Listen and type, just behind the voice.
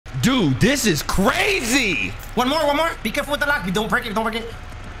Dude, this is crazy. One more. Be careful with the lock. Don't break it. Don't break it.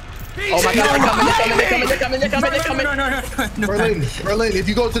 Oh my God, they're coming. No. Berlin, if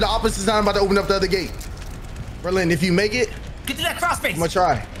you go to the opposite side, I'm about to open up the other gate. Berlin, if you make it, Get to that cross space. I'm gonna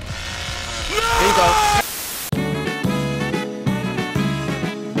try. There you go.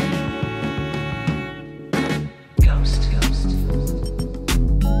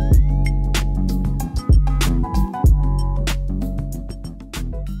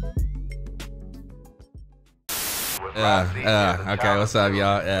 Okay, what's up,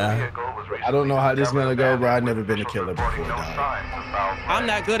 y'all? I don't know how this is gonna go, bro. I've never been a killer before, dog. I'm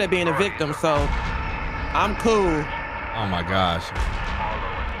not good at being a victim, so I'm cool. Oh my gosh.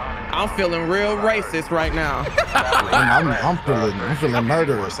 I'm feeling real racist right now. I'm feeling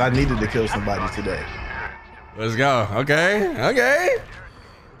murderous. I needed to kill somebody today. Let's go. Okay.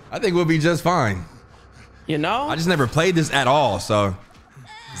 I think we'll be just fine. You know? I just never played this at all, so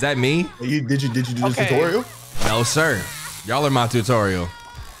is that me? Did you do the tutorial? No, sir. Y'all are my tutorial.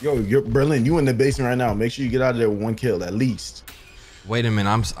 Yo, Berlin, you in the basement right now. Make sure you get out of there with 1 kill at least. Wait a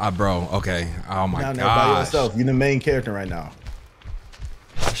minute, bro. Okay. Oh my Down there by gosh. yourself. You're the main character right now.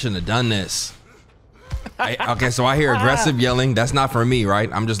 I shouldn't have done this. Okay, so I hear aggressive yelling. That's not for me,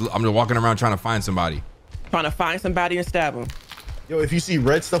 right? I'm just walking around trying to find somebody. Trying to find somebody and stab them. Yo, if you see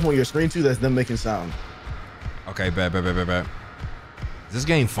red stuff on your screen too, that's them making sound. Okay, bet. Is this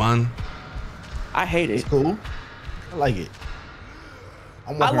game fun? I hate it. It's cool. I like it.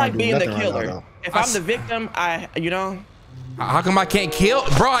 I like being the killer. Right now, if I'm the victim, you know. How come I can't kill?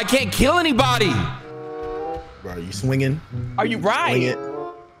 Bro, I can't kill anybody. Bro, you swinging? Are you right?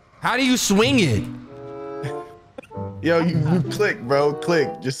 How do you swing it? Yo, you click, bro. Click.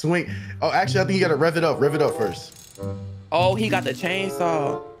 Just swing. Oh, actually, I think you gotta rev it up. Rev it up first. Oh, he got the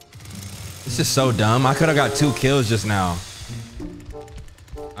chainsaw. This is so dumb. I could have got 2 kills just now.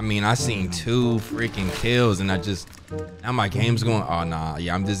 I mean, I seen 2 freaking kills and now my game's going. Oh nah,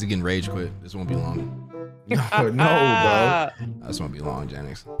 yeah, I'm just getting rage quit. This won't be long. No, bro. This won't be long,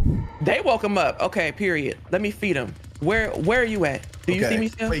 Jennings. They woke him up. Okay, period. Let me feed him. Where are you at? Do you see me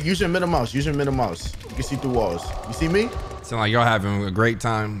still? Wait, use your middle mouse. You can see through walls. You see me? Sound like y'all having a great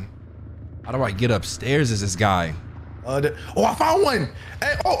time. How do I get upstairs as this guy? Oh, I found one.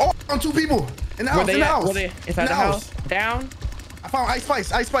 Hey, I found 2 people in the house. Were they inside the house? Down? I found Ice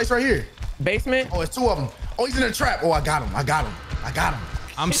Spice right here. Basement? Oh, it's 2 of them. Oh, he's in a trap. Oh, I got him.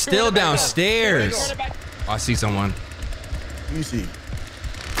 I'm still downstairs. Oh, I see someone. You see.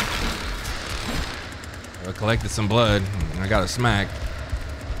 I collected some blood. I got a smack.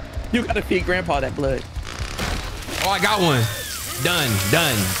 You gotta feed Grandpa that blood. Oh, I got one. Done.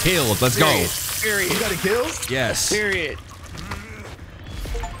 Killed. Let's go. Period. You got a kill? Yes. Period.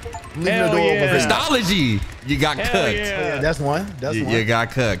 Leaving the door open. Christology. You got cooked. Yeah, that's one. You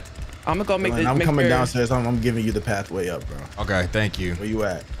got cooked. I'm gonna go make this. I'm coming downstairs. I'm giving you the pathway up, bro. Okay, thank you. Where you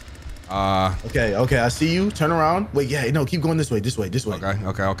at? Okay. I see you. Turn around. Wait, yeah, no, keep going this way.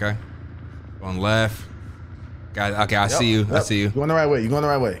 Okay. Going left. Got it. Okay, I see you. I see you. You're going the right way. You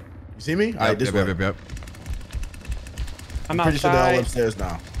see me? All right, this way. Yep. I'm pretty sure they're all outside. upstairs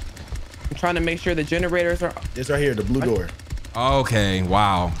now. I'm trying to make sure the generators are. It's right here, the blue door. Okay,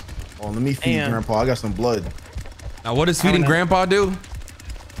 wow. Oh, let me feed Grandpa. I got some blood. Now, what does feeding Grandpa do?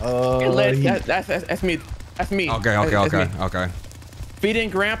 That's me. Okay. Feeding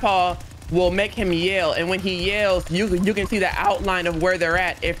Grandpa will make him yell, and when he yells, you can see the outline of where they're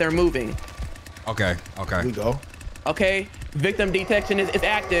at if they're moving. Okay. Here we go. Okay, victim detection is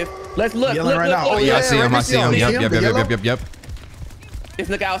active. Let's look. Look. Oh, yeah, I see him. Yep. Let's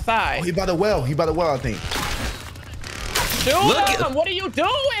look outside. Oh, he by the well, I think. Shoot him! What are you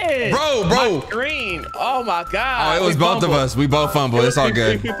doing? Bro. My screen. Oh my God. Oh, it was both of us. We both fumbled. It's all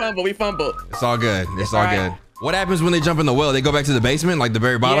good. We fumbled. It's all good. What happens when they jump in the well? They go back to the basement, like the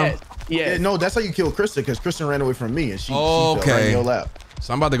very bottom? Yes. Yeah, no, that's how you kill Krista, because Kristen ran away from me and she fell right in your lap.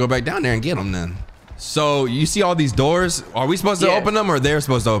 So I'm about to go back down there and get them then. So you see all these doors? Are we supposed to open them or they're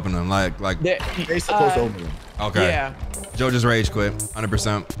supposed to open them? Like they're supposed to open them. Okay. Yeah. Joe just rage quit,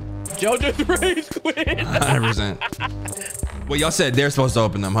 100%. Joe just rage quit. 100%. Well, y'all said they're supposed to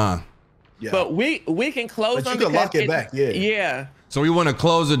open them, huh? Yeah. But we can close them. You can lock it back. Yeah. So we want to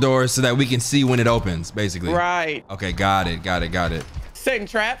close the doors so that we can see when it opens, basically. Right. Okay, got it. Setting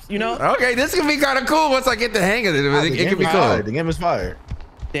traps, you know? Okay, this can be kind of cool once I get the hang of it. It can be cool. The game is fire.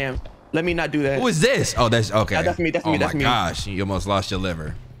 Damn. Let me not do that. Who is this? Oh, that's okay. That's me. Oh my gosh, you almost lost your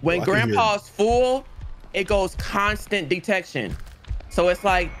liver. When Grandpa's full, it goes constant detection. So it's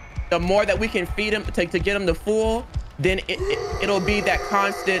like the more that we can feed him to get him to full, then it'll be that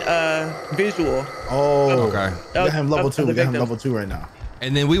constant visual. Oh, okay. We got him level 2. We got him level 2 right now.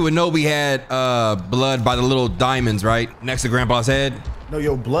 And then we would know we had blood by the little diamonds, right? Next to Grandpa's head. No,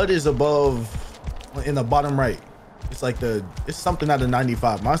 your blood is above in the bottom right. It's like it's something out of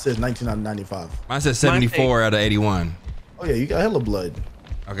 95. Mine says 19 out of 95. Mine says 74 out of 81. Oh yeah, you got hella blood.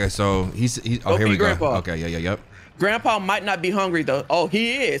 Okay, so he's oh, here we go. Grandpa. Okay, yeah, yep. Grandpa might not be hungry though. Oh,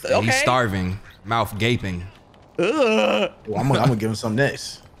 he is. Okay. He's starving, mouth gaping. Ugh. Well, I'm gonna give him some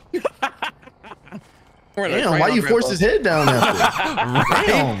next. Damn, Damn, why you force his head down there?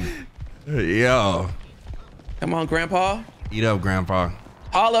 Damn. Yo. Come on, Grandpa. Eat up, Grandpa.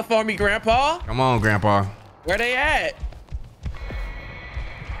 Holla for me, Grandpa. Come on, Grandpa. Where they at?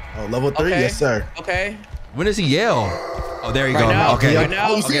 Oh, level 3, Okay. yes sir. Okay. When does he yell? Oh, there you Right go. now. Okay. Right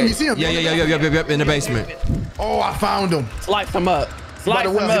now. Oh, you see him? You see him? Yeah, yep, in the basement. Oh, I found him. Slice him up. He by Slice the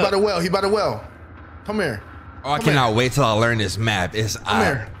him well. He by up. the well. He by the well. Come here. Oh, I cannot wait till I learn this map. It's Come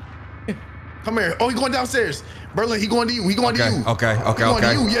here. Come here. Oh, he going downstairs. Berlin, he going to you. He going to you. Okay. He going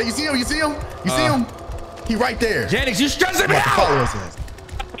to you. Yeah, you see him? You see him? You see him? He right there. Janix, you stressing me About to follow out. his ass.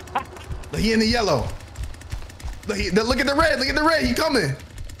 Look, he in the yellow. Look at the red. Look at the red. He coming.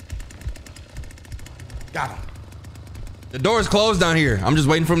 Got him. The door is closed down here. I'm just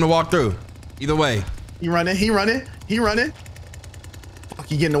waiting for him to walk through. Either way. He running. He running. He running. Fuck,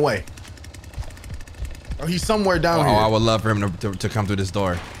 he getting away. Oh, he's somewhere down here. I would love for him to come through this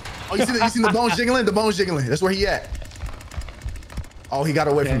door. Oh, you see the bones jiggling? The bones jiggling. That's where he at. Oh, he got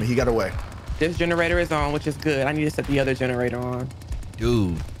away from me. He got away. This generator is on, which is good. I need to set the other generator on.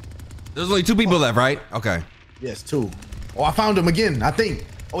 Dude. There's only 2 people left, right? Okay. Yes, 2. Oh, I found him again, I think.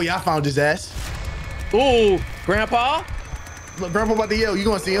 Oh, yeah, I found his ass. Ooh, Grandpa. Look, Grandpa about to yell. You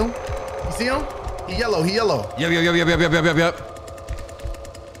gonna see him? You see him? He yellow. He yellow. Yep.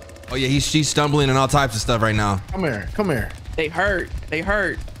 Oh, yeah, she's stumbling and all types of stuff right now. Come here. Come here. They hurt. They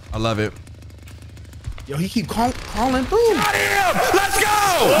hurt. I love it. Yo, he keep calling through. Got him! Let's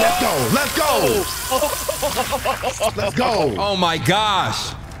go! Let's go. Let's go. Let's go. Oh, my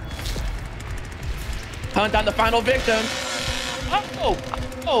gosh. Hunt down the final victim.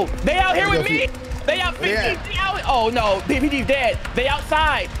 Oh, they out here with me. They out 50. Yeah. They out. Oh no, PPD dead. They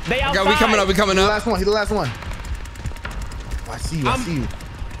outside. They outside. Okay, we coming up. He the last one. He the last one. Oh, I see you. I see you.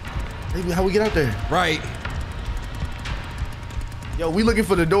 Baby, how we get out there? Right. Yo, we looking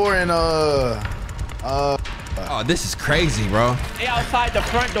for the door and Oh, this is crazy, bro. They outside the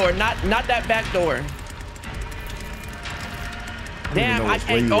front door, not that back door. Damn, I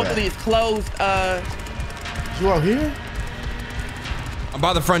can't go through these closed. You out here? I'm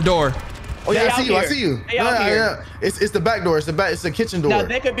by the front door. Oh yeah, They I see out you. I here. see you. They out here. Yeah. It's the back door. It's the kitchen door. Now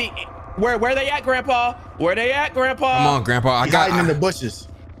they could be. Where they at, Grandpa? Where they at, Grandpa? Come on, Grandpa. I He got hiding in the bushes.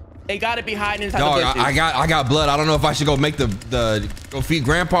 They gotta be hiding inside dog. the bushes. I got blood. I don't know if I should go make the go feed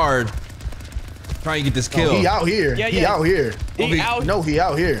Grandpa or try and get this kill. No, he out here. Yeah, He yeah. out here. He out. No, he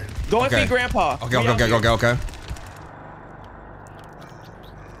out here. Go and Okay. see Grandpa. Okay.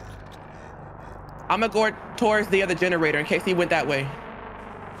 I'm gonna go towards the other generator in case he went that way.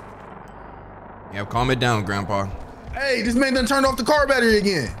 Yeah, calm it down, Grandpa. Hey, this man done turned off the car battery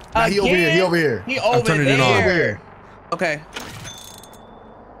again. Nah, he over here. He over here. He over turning there. it on. Over here. Okay.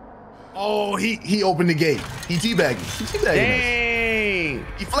 Oh, he opened the gate. He teabagging. He teabagging us. Dang.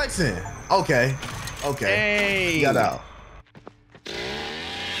 He flexing. Okay. Dang. He got out.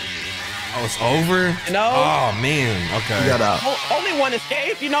 Oh, it's over? No. Oh, man. Okay. He got out. Only one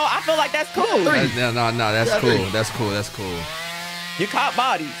escape. You know, I feel like that's cool. No, that's cool. three. That's cool. You caught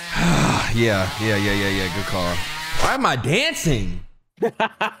bodies. Yeah. Good call. Why am I dancing?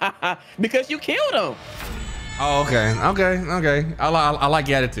 Because you killed him. Oh, okay. I like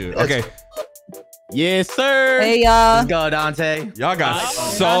the attitude. Okay. Yes, sir. Hey, y'all. Let's go, Dante. Y'all got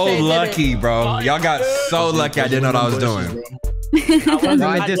so Dante did it. lucky, bro. Y'all got so lucky I didn't know what I was doing. Bro,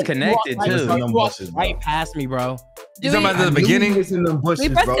 I disconnected too. Right past me, bro. You talking about at the beginning? It's in them bushes, We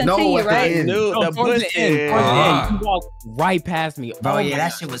pressed bro. continue, at the right? end. Dude, the Towards the end. bushes. Towards the Ah. end. You walked right past me. Bro, Oh yeah, my that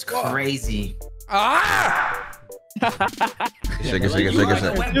shit was crazy. Ah! Shake it.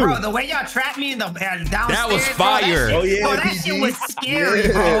 God. The way y'all trapped me in the downstairs. That was bro, fire. That shit, Oh, yeah, that PG. shit was scary,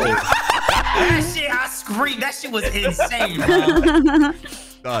 bro. That shit, I screamed. That shit was insane, bro.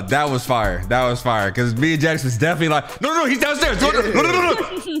 That was fire. Because me and Jax was definitely like, no, he's downstairs. No.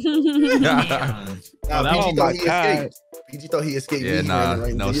 Damn. Nah, Oh PG my thought he God. escaped. PG thought he escaped. Yeah, He nah, ran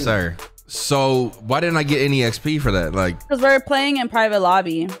right no, into you. sir. So why didn't I get any XP for that? Like, Because we're playing in private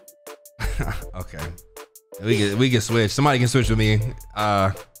lobby. okay, we can switch. Somebody can switch with me.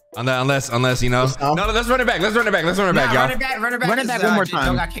 Unless you know. No, let's run it back. Let's run it back, Nah, y'all. run it back. Run it back one more time.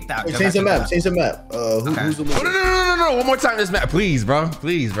 Joe got kicked out. Hey, Joe change got the map. kicked Change the map. Who's the Oh, leader? no. One more time this map, please, bro.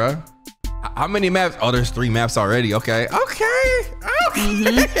 How many maps? Oh, there's 3 maps already. Okay.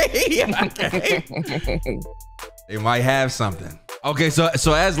 They might have something. Okay, so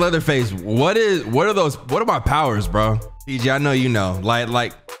as Leatherface, what are my powers, bro? PG, I know you know.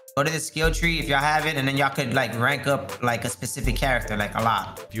 Like Go to the skill tree if y'all have it, and then y'all could like rank up like a specific character, like a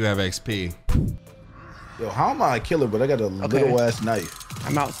lot. if you have XP. Yo, how am I a killer? But I got a little ass knife.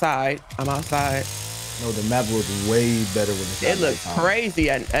 I'm outside. No, the map looks way better when it's It looks crazy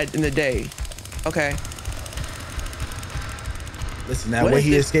in the day. Okay. Listen, that What way is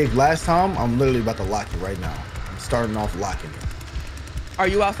he this? escaped last time, I'm literally about to lock it right now. I'm starting off locking it. Are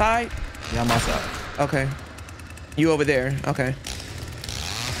you outside? Yeah, I'm outside. Okay. You over there. Okay.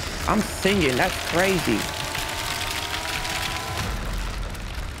 I'm singing. That's crazy.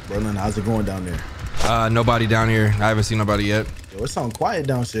 Berlin, how's it going down there? Nobody down here. I haven't seen nobody yet. Yo, it sounds quiet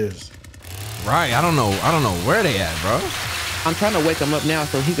downstairs. Right. I don't know where they at, bro. I'm trying to wake him up now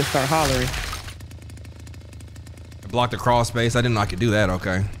so he can start hollering. I blocked the crawl space. I didn't know I could do that.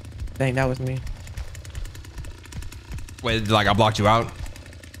 Okay. Dang, that was me. Wait, like I blocked you out?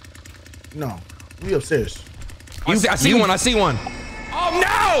 No, we upstairs. I see one. I see one. Oh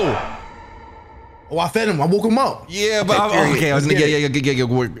no! Oh, I fed him. I woke him up. Yeah, but okay. I was gonna yeah.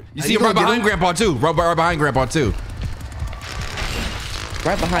 You see him right behind Grandpa too. Right behind Grandpa too.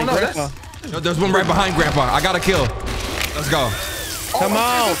 Right behind Grandpa. No, there's one right behind Grandpa. I got a kill. Let's go. Come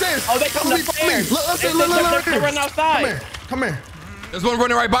on. Upstairs. Oh, they come upstairs. Look, upstairs. Look. They run outside. Come here. There's one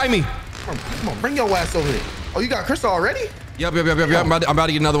running right by me. Come on, bring your ass over here. Oh, you got Crystal already? Yep. I'm about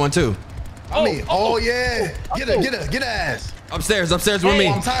to get another one too. Yeah. Get her ass. Upstairs with me.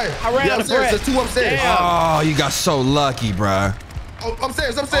 Oh, I'm tired. I ran out of breath. There's 2 upstairs. Damn. Oh, you got so lucky, bruh. Oh,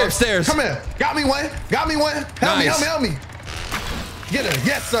 upstairs. Upstairs. Come here. Got me one. Help me. Get her.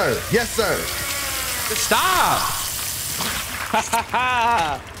 Yes, sir. Stop.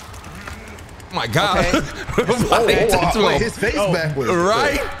 Oh my God. Okay. His face backwards.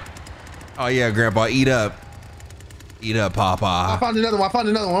 Right? Oh yeah, Grandpa, eat up, Papa. I found another one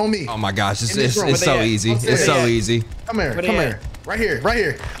on me. Oh my gosh, In this room. it's so easy. It's so easy. Come here. Right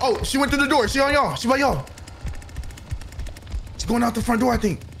here. Oh, she went through the door. She on y'all. She by y'all. She's going out the front door, I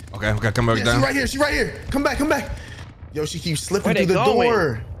think. Okay, come back down. She right here. Come back. Yo, she keeps slipping Where through they the going?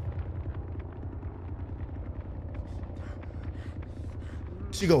 door.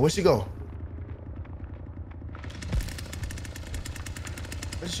 Where'd she go?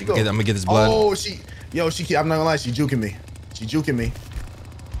 Okay, I'm gonna get this blood. Oh, I'm not gonna lie, she juking me.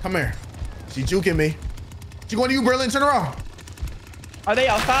 Come here. She juking me. She going to you, Berlin. Turn around. Are they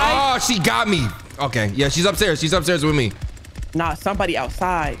outside? Oh, she got me. Okay, yeah, she's upstairs. She's upstairs with me. Nah, somebody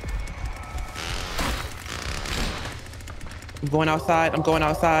outside. I'm going outside.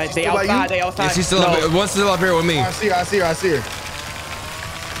 They outside. Yeah, she's still up. One's still up here with me. I see her.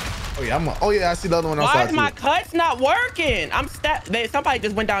 Oh yeah, I see the other one outside. Why is my cuts not working? Somebody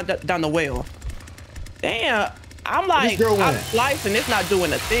just went down the well. Damn. I'm like, I'm slicing. It's not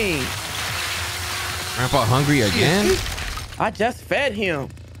doing a thing. Grandpa hungry again? I just fed him.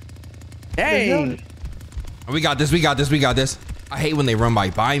 Dang. We got this. I hate when they run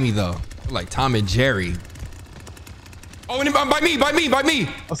by me though. They're like Tom and Jerry. Oh, and by me.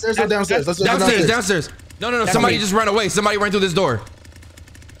 Upstairs or downstairs? Downstairs. No. Somebody just ran away. Somebody ran through this door.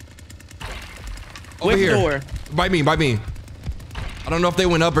 Over Which here. door? By me. I don't know if they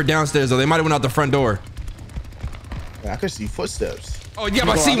went up or downstairs though. They might have went out the front door. Yeah, I can see footsteps. Oh yeah,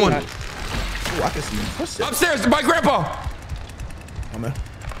 I see one. Oh, I can see footsteps. Upstairs by Grandpa. Come here.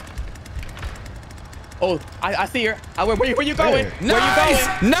 Oh, I see her. Where you going? Nice.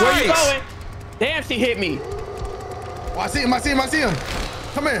 Where you going? Damn, she hit me. Oh, I see him.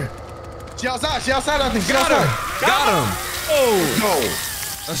 Come here. She outside, I think. Get outside. Got him.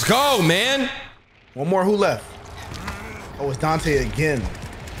 Oh. Let's go, man. One more. Who left? Oh, it's Dante again.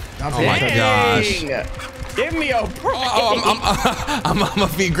 Oh my gosh. Give me a break. I'm gonna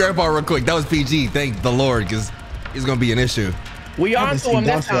feed Grandpa real quick. That was PG. Thank the Lord, because it's gonna be an issue. We on to him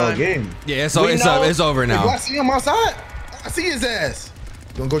that time. Yeah, it's over now. Do I see him outside? I see his ass.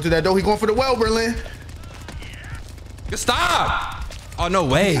 Gonna go to that door. He going for the well, Berlin. Stop. Oh, no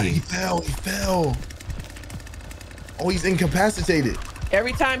way. He fell. Oh, he's incapacitated.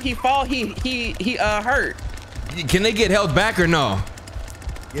 Every time he fall, he hurt. Can they get held back or no?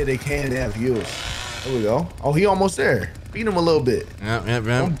 Yeah, they can. They have heals. There we go. Oh, he almost there. Beat him a little bit.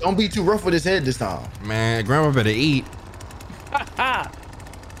 Yep. Don't be too rough with his head this time. Man, Grandpa better eat.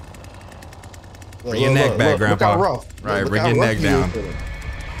 Bring your neck back, Grandpa. Look how rough. Right, bring your neck down.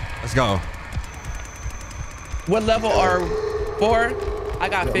 Let's go. What level are 4? I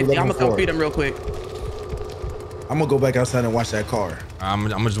got 50. I'm gonna come feed him real quick. I'm gonna go back outside and watch that car. I'm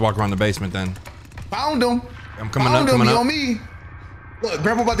gonna just walk around the basement then. Found him. I'm coming Found up, him. coming He up. on me. Look,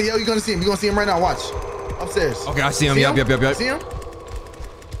 Grandpa about to yell. You gonna see him. You gonna see him right now. Watch. Upstairs. Okay, I see him. Yep. See him?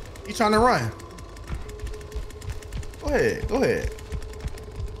 He trying to run. Go ahead.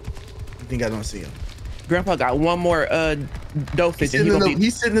 I think I don't see him. Grandpa got one more dosage.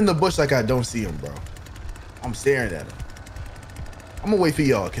 He's sitting in the bush like I don't see him, bro. I'm staring at him. I'm gonna wait for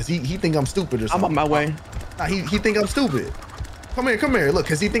y'all because he think I'm stupid or something. I'm on my way. Nah, he think I'm stupid. Come here. Look,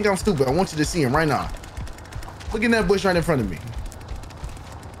 because he think I'm stupid. I want you to see him right now. Look in that bush right in front of me.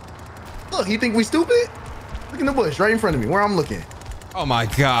 Look, he think we stupid? Look in the bush right in front of me where I'm looking. Oh my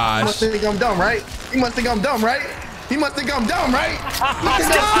He gosh. must think I'm dumb, right? He must think I'm dumb, right? He must think I'm dumb, right? Let's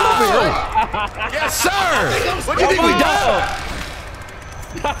go. Yes, sir. What do you think we done?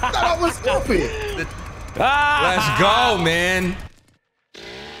 I thought I was stupid. Let's go, man.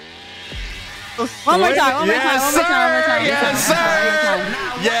 One more time. Yes,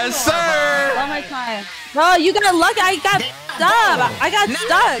 sir. One more time. Bro, you got lucky. I got stuck. I got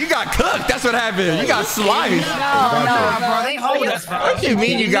stuck. You got cooked. That's what happened. You got sliced. No, Bro, they hold us, bro. What you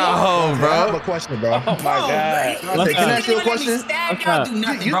mean you got home, I have bro? a question, bro. Oh my God. Can I ask you a question?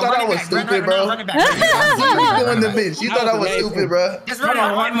 You thought I was stupid, bro. Run it back. You doing the bitch. You thought I was stupid, bro. Just run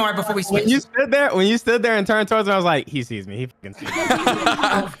it one more before we switch. When you stood there and turned towards me, I was like, he sees me. He fucking sees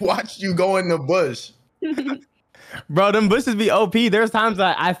me. Watch you go in the bush. Bro, them bushes be OP. There's times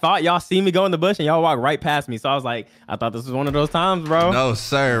that I thought y'all see me go in the bush and y'all walk right past me. So I was like, I thought this was one of those times, bro. No,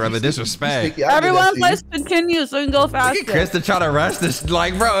 sir. Brother, disrespect. Everyone, let's continue so we can go Look at faster. Chris to try to rush this.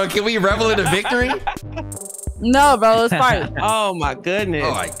 Like, bro, can we revel in the victory? No, bro, it's fine. Oh my goodness.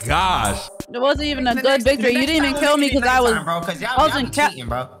 Oh my gosh. It wasn't even a good victory. You didn't even kill me because I was cheating,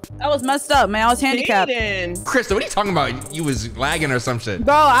 bro. I was messed up, man. I was handicapped. Aiden. Krista, what are you talking about? You was lagging or some shit.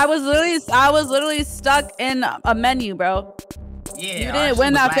 Bro, I was literally stuck in a menu, bro. Yeah, You didn't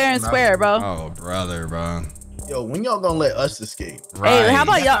win that fair and square, bro. Oh, brother, bro. Yo, when y'all gonna let us escape? Right. Hey, how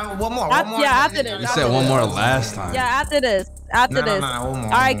about y'all? One more. Yeah, after this. You said one more last time. Yeah, after this. After this. No, one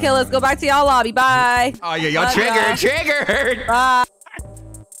more. All right, killers, go back to y'all lobby. Bye. Oh, yeah, y'all Bye, triggered. Bye.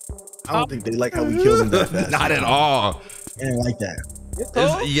 I don't think they like how we killed him that fast. Not at all. They didn't like that.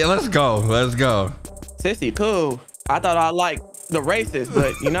 Yeah, let's go. Let's go. Sissy, cool. I thought I liked the racist,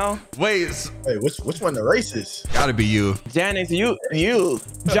 but you know, Wait, Wait, which one the racist? gotta be you. Janice, you.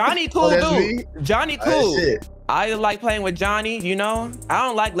 Johnny cool that's dude. me? Johnny cool. Shit. I like playing with Johnny, you know. I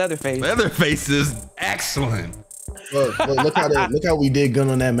don't like Leatherface. Leatherface is excellent. Look how we did good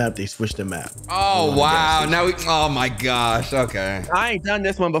on that map. They switched the map. Oh, wow. Now we, oh my gosh. Okay. I ain't done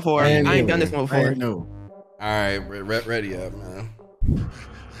this one before. I ain't done this one before. No. All right, ready up, man.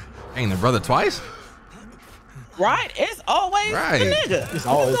 Ain't the brother twice? Right? It's always Right. the nigga. It's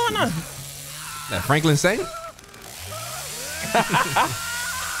always What's going on? That Franklin Saint?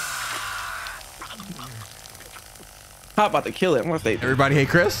 How about to kill it? I'm gonna say Everybody hate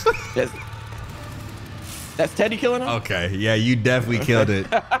Chris? that's Teddy killing him. Okay, yeah, you definitely killed it.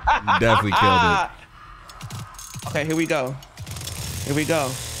 You definitely killed it. Okay, here we go. Here we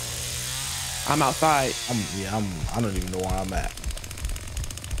go. I'm outside. I don't even know where I'm at.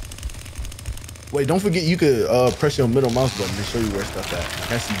 Wait, don't forget you could press your middle mouse button to show you where stuff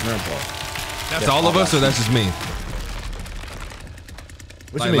at. I see Grandpa. That's all of us, or that's just me?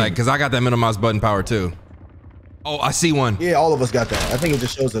 What you mean? Like, cause I got that middle mouse button power too. Oh, I see one. Yeah, all of us got that. I think it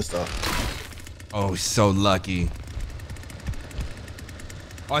just shows us stuff. Oh, so lucky.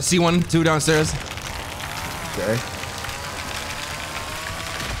 Oh, I see one, two downstairs. Okay.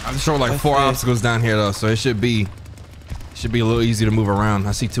 I'm sure like 4 obstacles down here though, so it should be a little easy to move around.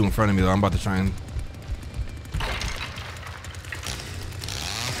 I see 2 in front of me though. I'm about to try and.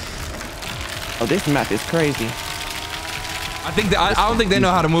 Oh, this map is crazy. I think I don't think they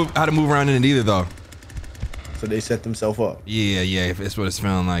know how to move around in it either though. So they set themselves up. Yeah, if it's what it's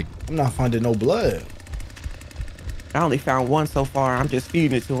feeling like. I'm not finding no blood. I only found one so far. I'm just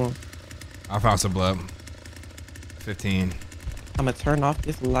feeding it to him. I found some blood. 15. I'm gonna turn off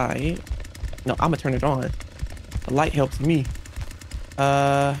this light. No, I'm gonna turn it on. The light helps me.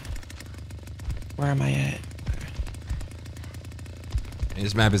 Where am I at?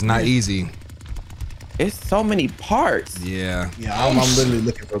 This map is not easy. It's so many parts. Yeah. Yeah, I'm literally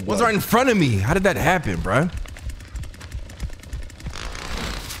looking for blood. What's right in front of me? How did that happen, bruh?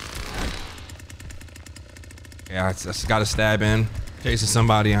 Yeah, I just got to stab in. Chasing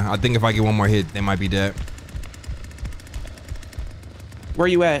somebody. I think if I get one more hit, they might be dead. Where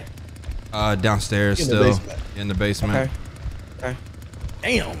you at? Downstairs In the still. basement. In the basement. Okay.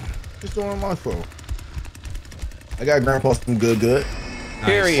 Damn. Just throwing my phone. I got Grandpa some good. Nice.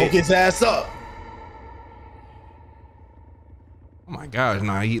 Period. Woke his ass up. gosh,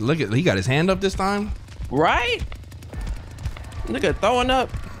 nah, he got his hand up this time. Right? Nigga throwing up.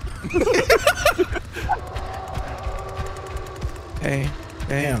 Hey.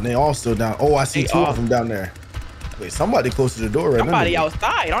 Damn, they all still down. Oh, I see two of them down there. Wait, somebody close to the door right now. Somebody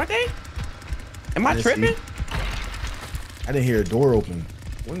outside, aren't they? Am I tripping? I didn't hear a door open.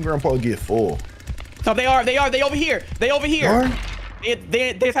 When Grandpa get full? So they over here. They over here. Barn?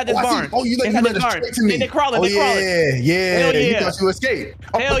 They inside this barn. Oh, you let it straight to me. They crawling. Oh, They crawling. yeah. Hell You yeah. thought you escaped.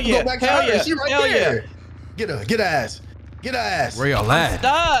 Oh, Hell yeah. Go back to Hell her. yeah. She right Hell there. Get her. Get her ass. Get her ass. Where y'all at?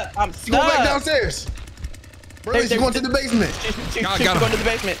 I'm She going back stuck. downstairs. Bro, she's going to the basement. She's Got going him. to the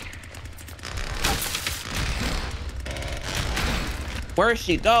basement. Where'd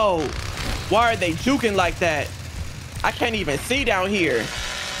she go? Why are they juking like that? I can't even see down here.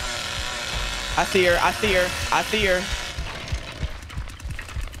 I see her. I see her. I see her.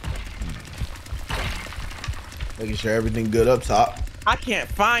 Making sure everything good up top. I can't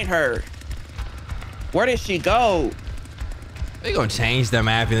find her. Where did she go? They gonna change the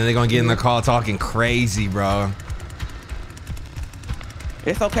map and then they gonna get in the call talking crazy, bro.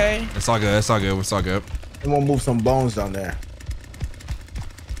 It's okay. It's all good. It's all good. It's all good. I'm gonna move some bones down there.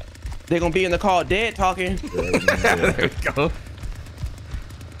 They're gonna be in the call dead talking. There we go.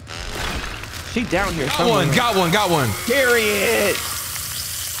 She down here somewhere. Got one. Period.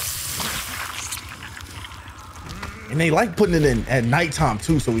 And they like putting it in at nighttime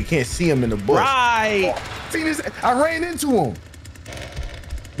too, so we can't see him in the bush. Right. See this? I ran into him.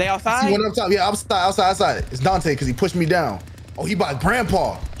 They outside? He went up top. Yeah, outside. It's Dante because he pushed me down. Oh, he by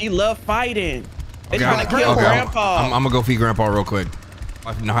Grandpa. He love fighting. They Okay, trying to kill Grandpa. I'm gonna go feed Grandpa real quick.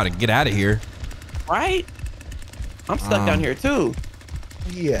 I know how to get out of here. Right? I'm stuck down here too.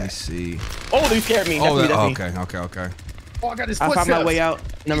 Yeah. Let's see. Oh, they scared me. That's me. That's me. Okay. Oh, I got his I footsteps. found my way out.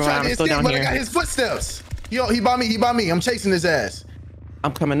 Never mind. I'm still down but I here. got his footsteps. Yo, he by me. I'm chasing his ass.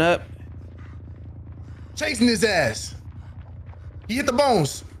 I'm coming up. Chasing his ass. He hit the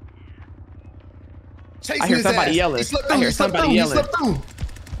bones. Chasing I hear his somebody ass. yelling. He slipped I through. hear He slipped somebody through. yelling. He slipped through.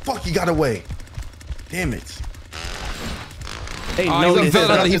 Fuck, he got away. Damn it. They Oh, know he this.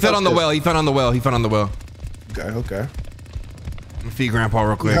 fell on the well. He fell on the well. Okay. Let me feed Grandpa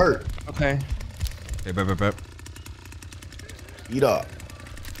real He quick. hurt. Okay. Hey, bet. Eat up.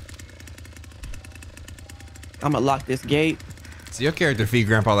 I'm gonna lock this gate. See your character feed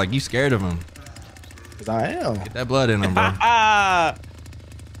Grandpa like you scared of him. Cause I am. Get that blood in him, bro. Ah.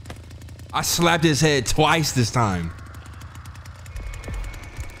 I slapped his head twice this time.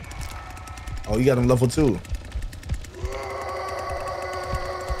 Oh, you got him level 2.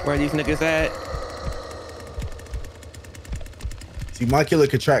 Where are these niggas at? See, my killer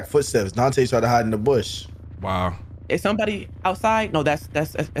could track footsteps. Dante tried to hide in the bush. Wow. Is somebody outside? No, that's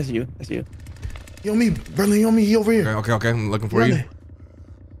you. That's you. He on me, Berleezy. He on me. He over here. Okay. I'm looking for He you. on me.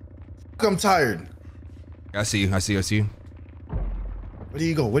 I'm tired. I see you. Where do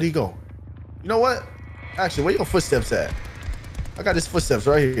you go? You know what? Actually, where your footsteps at? I got his footsteps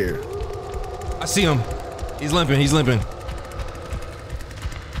right here. I see him. He's limping.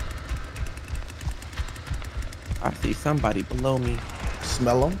 I see somebody below me.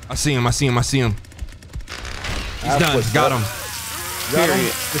 Smell him. I see him. He's done. Got him. Got him.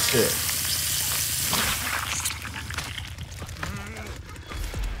 Period. Good shit.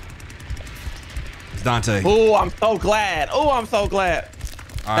 It's Dante. Oh, I'm so glad.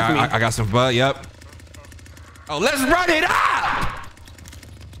 All right, I got some butt. Yep. Oh, let's run it up.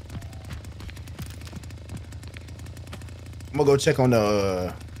 I'm gonna go check on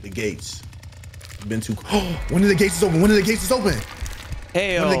the gates. Been too. One of the gates is open.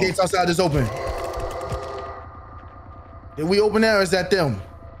 Hell. One of the gates outside is open. Did we open that or is that them?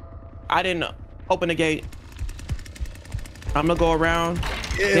 I didn't open the gate. I'm gonna go around.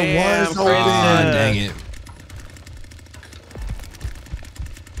 Yeah, it Damn, was open. Dang it.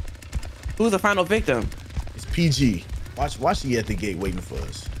 Who's the final victim? It's PG. Watch he at the gate waiting for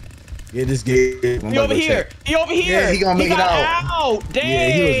us. Yeah, this gate. He over here. Yeah, he gonna make it out. Damn. Yeah,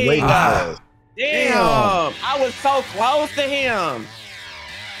 he was waiting for us. Damn. I was so close to him.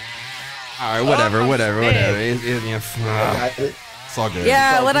 All right, whatever. Oh, It's all good.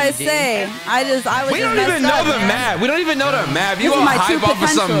 Yeah, what I say? I was We don't just even messed know up, the man. map. We don't even know the map. You This is gonna my true hype off of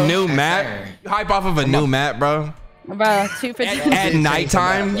some potential. new map? You hype off of a new map, bro? Bro, At 250.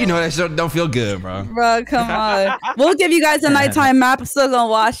 nighttime, you know that shit don't feel good, bro. Bro, come on. We'll give you guys a nighttime map. I'm still gonna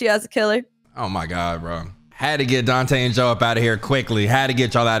watch you as a killer. Oh my god, bro. Had to get Dante and Joe up out of here quickly. Had to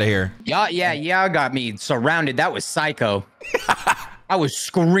get y'all out of here. Y'all got me surrounded. That was psycho. I was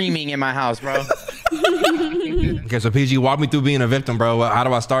screaming in my house, bro. Okay, so PG, walk me through being a victim, bro. How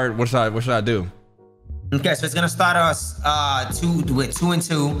do I start? What should I do? Okay, so it's gonna start us with 2 and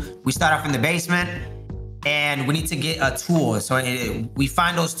 2. We start off in the basement, and we need to get a tool. So we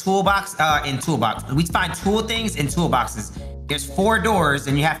find those toolbox in toolbox. We find tool things in toolboxes. There's 4 doors,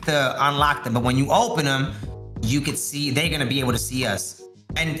 and you have to unlock them. But when you open them, you can see they're gonna be able to see us.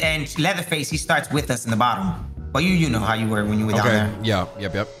 And Leatherface, he starts with us in the bottom. Well, you know how you were when you were down there. Yeah.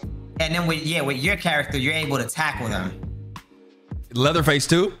 Yep. And then with your character, you're able to tackle them. Leatherface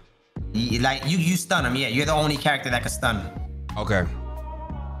too. You stun them. Yeah, you're the only character that can stun them. Okay.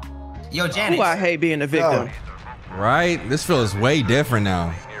 Yo, Janet. Ooh, I hate being the victim. Right. This feels way different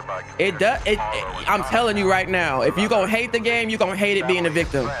now. It does. I'm telling you right now, if you gonna hate the game, you gonna hate it being the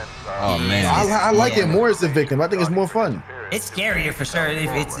victim. Oh man. I like it more as the victim. I think it's more fun. It's scarier for sure.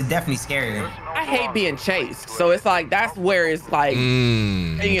 It's definitely scarier. I hate being chased, so it's like that's where it's like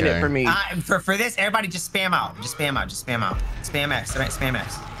okay. it for me. For this, everybody just spam out. Just spam out. Just spam out. Spam X. Spam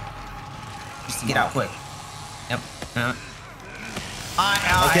X. Just to get out quick. Yep.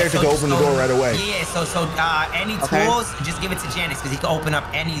 My character can open the door right away. Yeah. So any tools, just give it to Janice because he can open up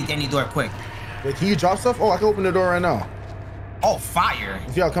any door quick. Wait, can you drop stuff? Oh, I can open the door right now. Oh, fire!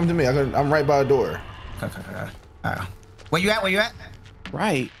 If y'all come to me, I'm right by the door. Where you at?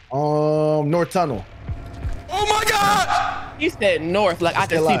 Right. North Tunnel. Oh my God! He said north, like I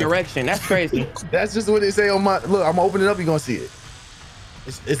can see direction. That's crazy. That's just what they say on my. Look, I'm opening it up. You're gonna see it.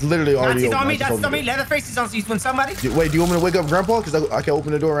 It's literally already open. That's on me. Leatherface is on somebody. Wait, do you want me to wake up Grandpa? Because I can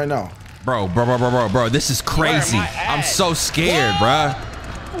open the door right now. Bro, this is crazy. I'm so scared, bro.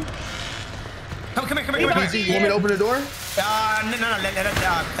 Come here. PG, you want me to open the door? No.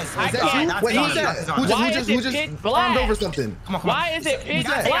 Who just farmed over something? Come on. Why is it pitch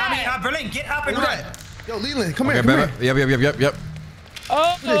black? Berlin, get up and run. Yo, Leland, come here. Yep.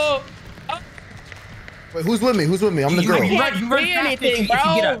 Oh. Wait, who's with me? I'm the girl. You run see fast anything, if you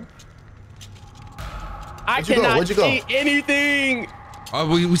get up. bro. I cannot see anything. Oh,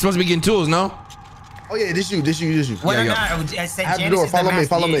 we supposed to be getting tools, no? Oh yeah, this you. Well, Yeah. I said Have the Janice door. is the Follow me. master.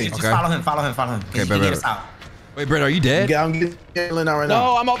 Follow me. Just Okay. follow him. Okay, He can get us out. Wait, Brett, are you dead? I'm getting out right now.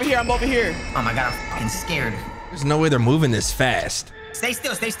 No, I'm over here. Oh my god, I'm fucking scared. There's no way they're moving this fast. Stay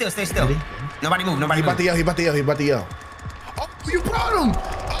still. Nobody move. He about to yell. Oh, you brought him.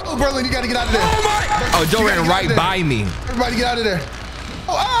 Oh, Berlin, you gotta get out of there. Oh, Joe ran right by me. Everybody get out of there.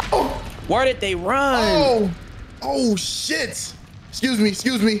 Oh. Where did they run? Oh shit. Excuse me.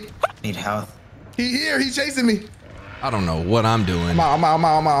 Need health. He here. He's chasing me. I don't know what I'm doing. I'm out.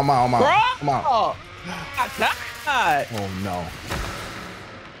 Bro. God. Oh no.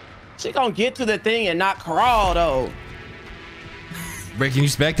 She gonna get to the thing and not crawl though. Brett, can you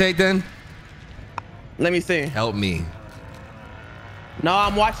spectate then? Let me see. Help me. No,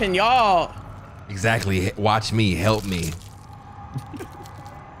 I'm watching y'all. Exactly. Watch me. Help me.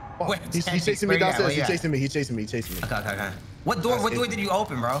 He's chasing me downstairs. He's chasing me. Okay. What door did you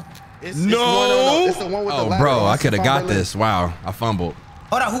open, bro? It's the one with the ladder. Bro, I could have got this. Wow, I fumbled.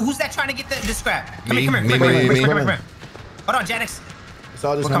 Hold on, who's that trying to get the scrap? Come Me. here. Hold on, Janix. It's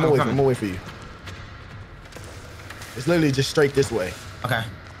all just. I'm gonna wait for you. It's literally just straight this way. Okay.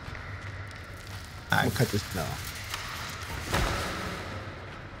 I'm gonna cut this now.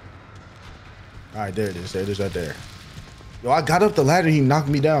 All right, there it is. There it is right there. Yo, I got up the ladder. He knocked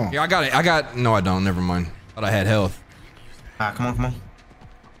me down. Yeah, I got it. No, I don't. Never mind. Thought I had health. Come on.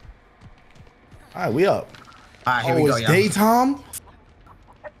 All right, we up. All right, here we go, it's daytime.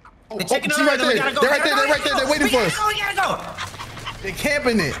 They're checking See right there. They're right there. They're waiting for us. We gotta go. They're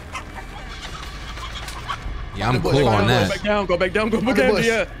camping it. Yeah, I'm cool on that. Go back down.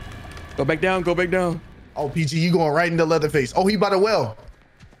 Yeah. Go back down. Oh, PG, you going right into Leatherface. Oh, he by the well.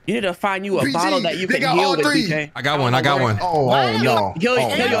 You need to find you a PG, bottle that you they can got heal all with, three. PK. I got one. Oh no. Kill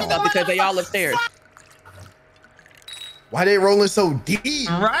Oh, no. yourself because they all upstairs. Why they rolling so deep?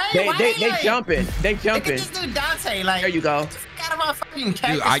 Right? They jumping. They Look jumping. at this dude Dante. Like, There you go. got him on fucking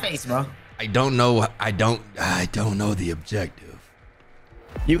character's face, bro. I don't know. I don't know the objective.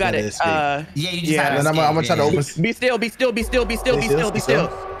 You got it. Yeah, you just Yeah. had And I'm gonna try to open. Be still. And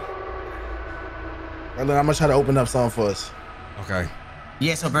then I'm gonna try to open up something for us. Okay.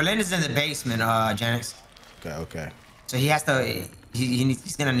 Yeah, so Berlin is in the basement, Janix. Okay. So he has to.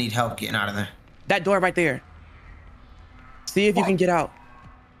 He's gonna need help getting out of there. That door right there. See if you can get out.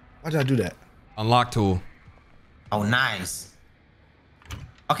 Why did I do that? Unlock tool. Oh, nice.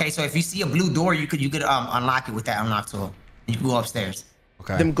 Okay, so if you see a blue door, you could unlock it with that unlock tool. And you can go upstairs.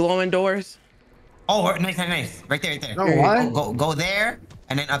 Okay. Them glowing doors. Oh, nice. Right there. No, why? Go there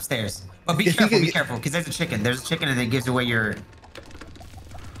and then upstairs. But be careful, because there's a chicken. There's a chicken that gives away your.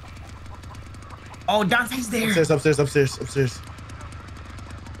 Oh, Dante's there. Upstairs.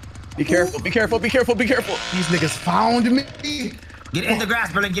 Be careful, be careful, be careful, be careful. These niggas found me. Get in the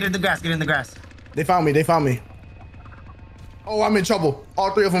grass, Berlin. Get in the grass. Get in the grass. They found me. They found me. Oh, I'm in trouble.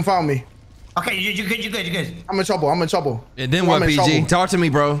 All three of them found me. Okay, you're good. You're good. You're good. I'm in trouble. I'm in trouble. And then I'm what, in PG? trouble. Talk to me,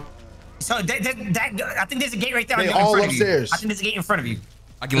 bro. So I think there's a gate right there. They in all front upstairs. Of you. I think there's a gate in front of you.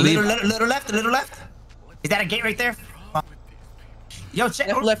 I can leave. Little left. A little left. Is that a gate right there? Yo, check.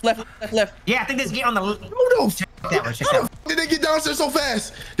 Left. Yeah, I think there's a gate on the. No, Check that one. Check how that the one. f did they get downstairs so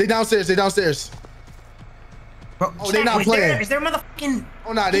fast? They downstairs. They downstairs. Bro, Oh, they check. not playing. Is there a motherfucking?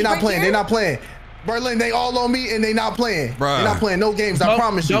 Oh, nah, they not playing. They not playing. Berlin, they all on me and they not playing. Bruh. They not playing no games. I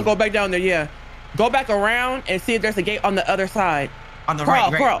promise you. Don't go back down there. Yeah, go back around and see if there's a gate on the other side. On the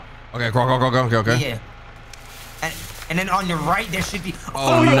Crawl, right. crawl. Okay, go. Okay. Yeah. And then on your right there should be.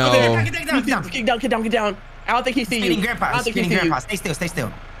 Oh, you're no. over there. Get down. Get down. I don't think he see you. Speeding grandpa. I don't think he Speeding see you. grandpa. Stay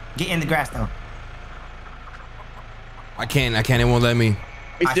still. Get in the grass though. I can't. It won't let me.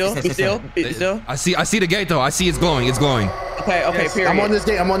 Be still. I see the gate though. I see it's glowing. Okay, Yes, period. I'm on this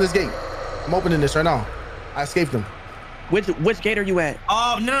gate. I'm opening this right now. I escaped them. Which gate are you at?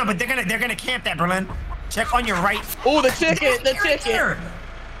 Oh no, but they're gonna camp that, Berlin. Check on your right. Oh, the chicken.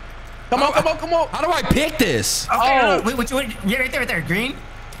 Come on. How do I pick this? Okay, Oh. wait, yeah, right there, green.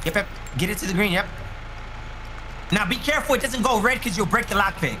 Yep, get it to the green, yep. Now be careful, it doesn't go red because you'll break the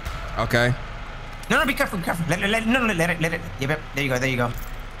lockpick. Okay. No, be careful. Let it. Yep, there you go.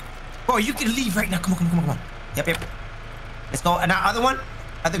 Bro, you can leave right now. Come on. Yep. Let's go. And now other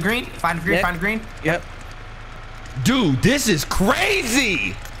green. Find the green. Yep. Dude, this is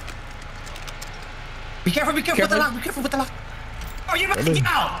crazy. Be careful with the lock. Oh, you're about to get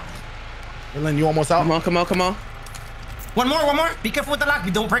out. Berlin, you almost out? Come on. One more. Be careful with the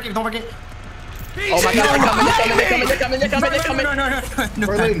lock. Don't break it. Oh my God, they're coming. No.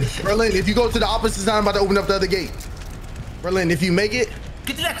 Berlin, if you go to the opposite side, I'm about to open up the other gate. Berlin, if you make it,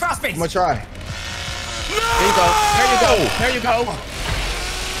 Get to that cross space. I'm gonna try. There you go.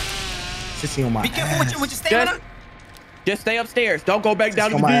 Sissy on my Be careful with your stamina. Just stay upstairs. Don't go back down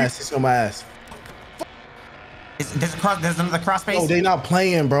to on the my deep. ass. Sissy on my ass. There's another cross space. Oh, they not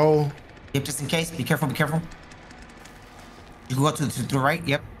playing, bro. Yep, just in case. Be careful. You go to the right.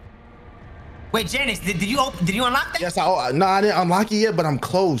 Yep. Wait, Janice, did you unlock that? Yes, I didn't unlock it yet, but I'm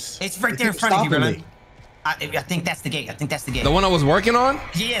close. It's right They there in keep front of you, stopping Berlin. me. I think that's the gate. The one I was working on?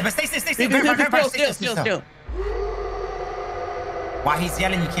 Yeah, but stay still. Still. While he's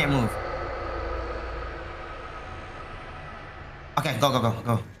yelling, you can't move. Okay,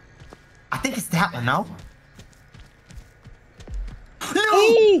 go. I think it's that one, no?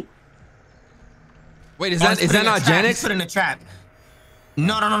 Ooh. Wait, is that not Janix? Put in a trap.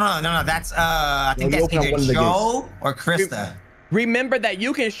 No. That's I think No, you that's open up one either of the Joe or Krista. Remember that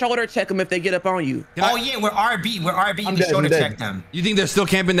you can shoulder check them if they get up on you. Oh yeah, we're RB. You I'm can dead, shoulder I'm dead. check them. You think they're still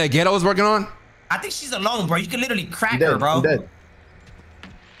camping that gate I was working on? I think she's alone, bro. You can literally crack I'm dead. her, bro. I'm dead.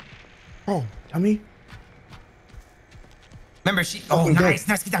 Bro, dummy. Remember, she. Oh, I'm nice.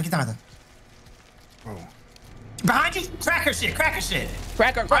 dead. Get down. Bro. Behind you, crack her shit. Cracker.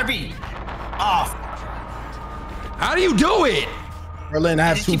 RB. Off. How do you do it? Berlin, I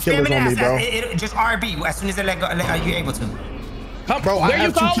have Just two keep killers spamming on me, ass. bro. Just RB. As soon as they let go, you're able to. Come, Bro, I there have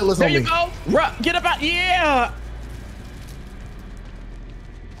you two go. killers There on you me. go. Get up out. Yeah.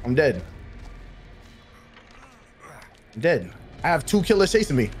 I'm dead. I have two killers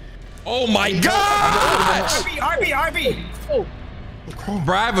chasing me. Oh my gosh! RB.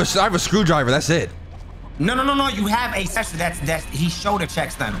 Bro, I have a screwdriver. That's it. No. You have a session. That's he shoulder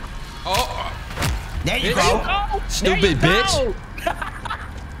checks them. Oh, There you There you go. go. Stupid There you bitch. go.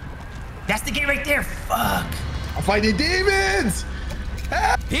 That's the gate right there. Fuck. I'm fighting demons.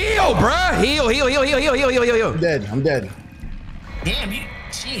 heal, bruh. Heal. I'm dead. Damn you.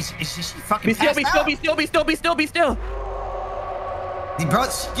 Jeez, is she fucking Be still. Be still. Bro,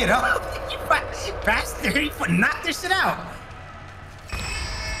 get up. You bastard. You knock this shit out.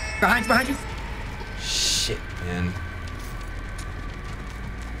 Behind you. Shit, man.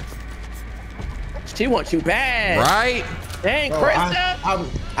 She wants you bad. Right? Dang, Bro, Krista.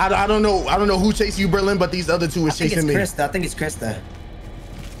 I don't know who chasing you, Berlin, but these other two is chasing me. I think it's Krista.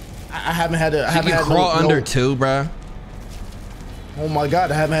 I haven't had a. I You haven't can had crawl under no, too, bruh. Oh my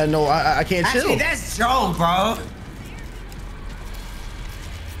God, I haven't had no. I can't Actually, chill. that's Joe, bro.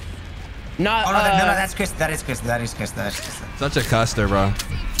 Not, Oh no, that's Krista. That is Krista. Such a custer, bro.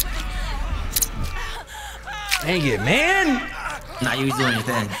 Dang it, man. Nah, you was doing your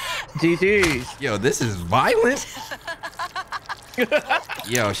thing. GG's. Yo, this is violent.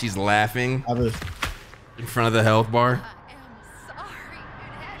 Yo, she's laughing in front of the health bar.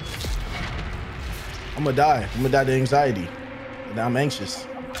 I'm gonna die. I'm gonna die to anxiety. And I'm anxious.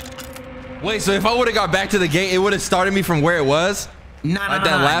 Wait, so if I would have got back to the gate, it would have started me from where it was? No, Like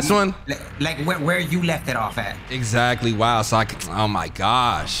that last one? Like where you left it off at. Exactly. Wow. So I could, oh my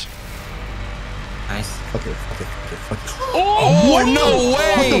gosh. Nice. Okay. Oh, no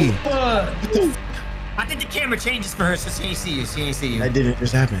way. I think the camera changes for her, so she ain't see you. She ain't see you. That didn't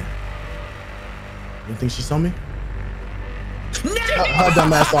just happen. You think she saw me? Her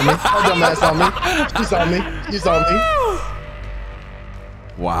dumb ass saw me. Her dumb ass saw me. She saw me. She saw me.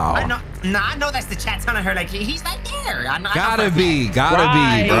 Wow. I know. Nah, I know that's the chat telling her like he's right there. I know, Gotta be, bro.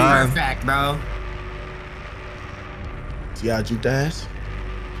 Perfect, bro. See how I juked the ass?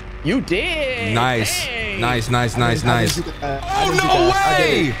 You did. Nice. Dang. Nice. Oh, no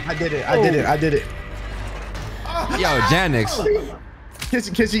way. I did it. Yo, Janix.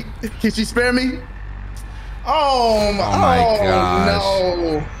 Can she spare me? Oh my gosh.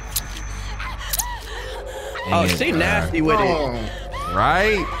 No. Oh, she nasty with it.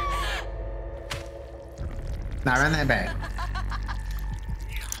 Right? Nah, run that back.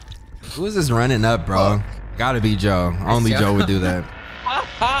 Who is this running up, bro? Gotta be Joe. Only Joe would do that.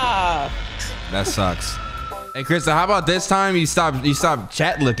 That sucks. Hey, Krista, how about this time you stop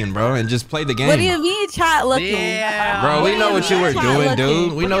chat looking, bro, and just play the game? What do you mean chat looking? Yeah. Bro, we know what you were doing,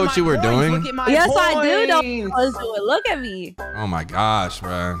 dude. We know what you were doing. Yes, I do know what I was doing. Look at me. Oh my gosh,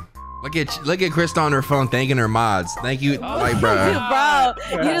 bro. Look at Krista on her phone thanking her mods. Thank you, like, bro. Bro,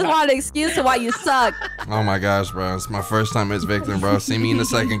 you just want an excuse to why you suck. Oh my gosh, bro. It's my first time as victim, bro. See me in the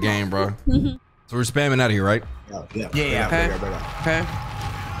second game, bro. So we're spamming out of here, right? Yeah. Okay. Okay.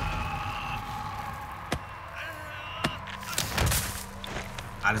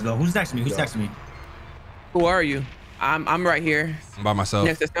 Alright, let's go. Who's next to me? Who's next to me? Who are you? I'm right here I'm by myself.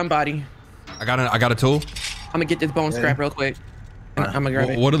 next to somebody. I got a tool. I'm gonna get this bone scrap real quick. And I'm gonna grab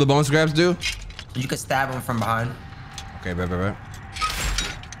it. What do the bone scraps do? You can stab him from behind. Okay, bet.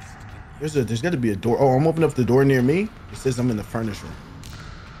 There's got to be a door. Oh, I'm opening up the door near me. It says I'm in the furnace room.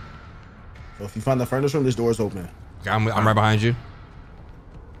 So if you find the furnace room, this door's open. Okay, I'm right behind you.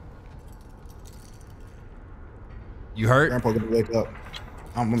 You hurt? Grandpa gonna wake up.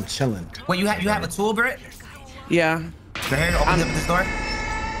 I'm chilling. Wait, you have a tool, Britt? Yeah. Go ahead, open up this door.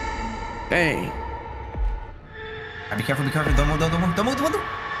 Dang. Be careful, be careful. Don't move.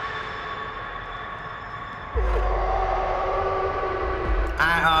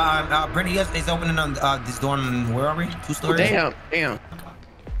 Brittany is opening on this door. Where are we? 2 stories? Damn.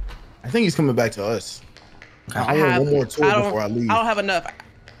 I think he's coming back to us. Okay. I want one more tool before I leave. I don't have enough.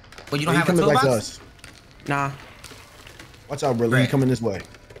 Well, you don't He's have a coming back to toolbox? us. Nah. Watch out, brother. Right. He's coming this way.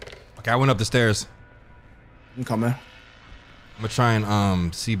 Okay, I went up the stairs. I'm coming. I'm gonna try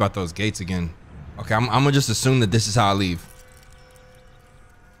and see about those gates again. Okay, I'm gonna just assume that this is how I leave.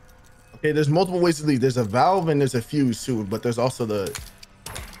 Okay, there's multiple ways to leave. There's a valve and there's a fuse too, but there's also the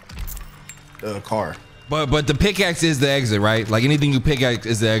car. But the pickaxe is the exit, right? Like anything you pickaxe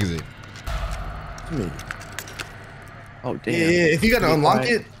is the exit. Oh damn. Yeah, if you gotta unlock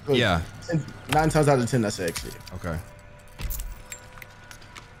it, Yeah. 9 times out of 10, that's the exit. Okay.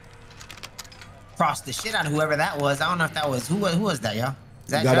 Crossed the shit out of whoever that was. I don't know if that was who was that, y'all?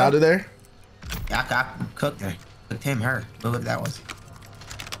 Is that You got Joe? out of there? Yeah, I cooked her. Cooked him, her. Whoever that was.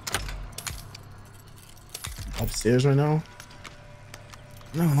 Upstairs right now?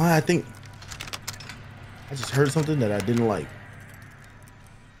 No, I think I just heard something that I didn't like.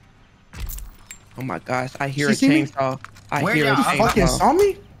 Oh my gosh. I hear a She see me? chainsaw. I Where hear a y'all? Fucking chainsaw. saw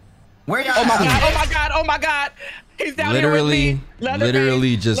me? Where y'all? Oh my god. Oh my god. Oh my god. He's down here with me.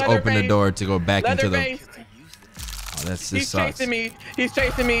 Literally just open the Leatherface. door to go back into the. Leatherface. Oh, this He's sucks. chasing me. He's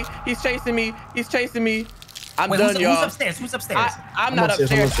chasing me. He's chasing me. He's chasing me. I'm Wait, done, who's y'all. upstairs? Who's upstairs? I'm not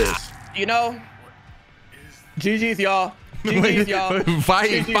upstairs, I'm upstairs. upstairs. You know? GG's, y'all. GG's, y'all. Fight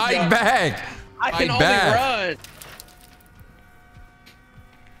GG's, y'all. back. I can Fight only back. run.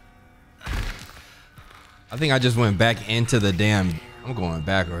 I think I just went back into the damn. I'm going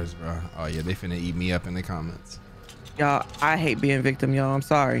backwards, bro. Oh yeah, they finna eat me up in the comments. Y'all, I hate being victim, y'all. I'm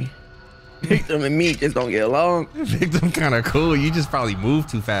sorry. Victim and me just don't get along. Victim kind of cool. You just probably move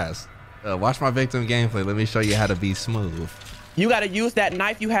too fast. Watch my victim gameplay. Let me show you how to be smooth. You gotta use that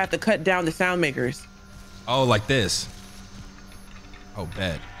knife you have to cut down the sound makers. Oh, like this. Oh,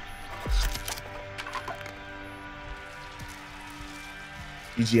 bet.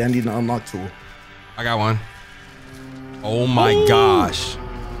 EG, I need an unlock tool. I got one. Oh my gosh.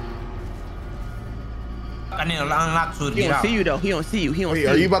 I need to unlock to He get don't out. see you though. He don't see you. He don't Wait, see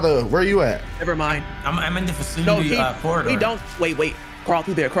are you. you about to, where are you at? Never mind. I'm in the vicinity No, he corridor. don't. Wait. Crawl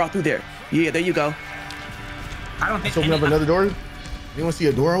through there. Crawl through there. Yeah, there you go. I don't think Let's open up any- another door. You want to see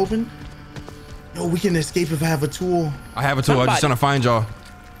a door open? No, we can escape if I have a tool. I have a tool. I'm just trying to find y'all.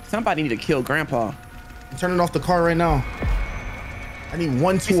 Somebody need to kill Grandpa. I'm turning off the car right now. I need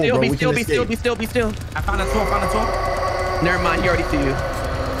one tool, bro. Be still. I found a tool. Never mind, he already see you.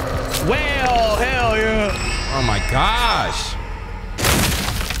 Well, hell yeah. Oh my gosh.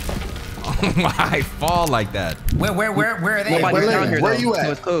 Oh my, I fall like that. Where are they? Nobody's down here, where though, you at?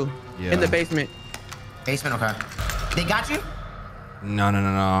 so it's cool. Yeah. In the basement. Basement, okay. They got you?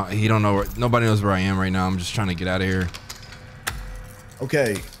 No. He don't know. Nobody knows where I am right now. I'm just trying to get out of here.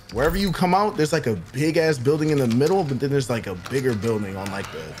 Okay, wherever you come out, there's like a big ass building in the middle, but then there's like a bigger building on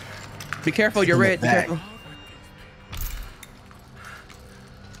like the. Be careful, you're in the red. Be back. careful.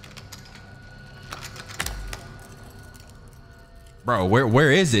 Bro,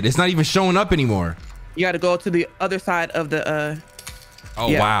 where is it? It's not even showing up anymore. You got to go to the other side of the. Oh,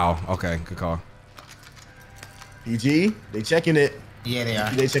 yeah. wow. Okay, good call. PG, they checking it. Yeah, they are.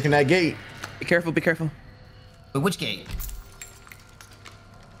 They checking that gate. Be careful. Be careful. But which gate?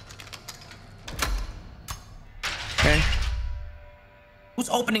 Okay. Who's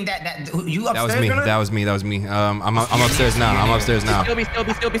opening that? You upstairs? That was me. I'm upstairs now. Be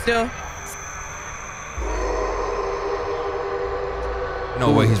still.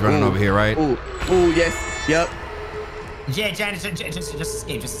 No way he's running over here, right? Ooh, yes. Yep. Yeah, Janice, just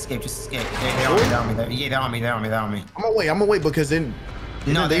escape. They're on me. Yeah, they're on me. I'm gonna wait because then.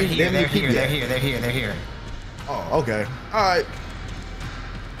 No, they're here. They're here. Oh, okay. All right.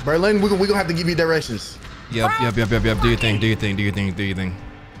 Berlin, we gonna have to give you directions. Yep. Do your thing.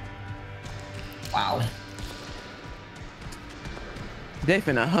 Wow. They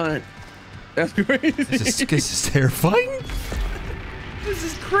finna hunt. That's crazy. This is terrifying. This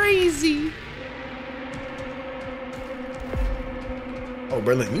is crazy. Oh,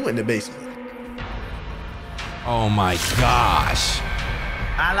 Berlin, you in the basement. Oh my gosh.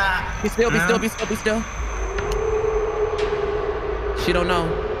 Be still. She don't know.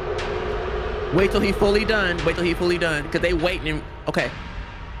 Wait till he fully done. Cause they waiting. Okay.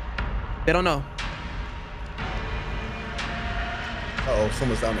 They don't know. Uh-oh,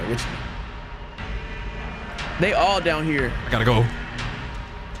 someone's down there with you. They all down here. I gotta go.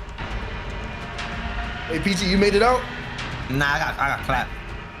 Hey, PG, you made it out? Nah, I got clapped.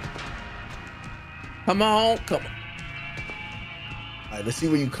 Come on. All right, let's see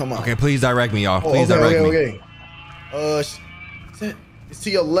where you come out. Okay, please direct me, y'all. Oh, Please direct me. Okay. It's to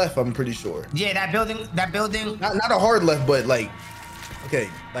your left, I'm pretty sure. Yeah, that building. Not a hard left, but like, okay,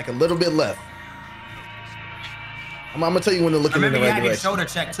 like a little bit left. I'm gonna tell you when to look in the Remember, you right have your direction. shoulder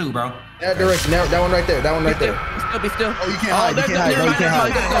check too, bro. That direction, that one right there, Be still. Oh, you can't hide, you can't hide, no, you can't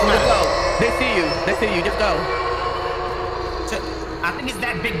hide. Just go. They see you. Just go. I think it's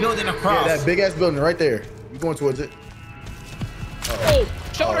that big building across. Yeah, that big ass building right there. You going towards it? Oh,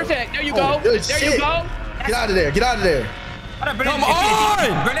 shoulder check. There you go. Good There shit. you go. Get out of there. Come on!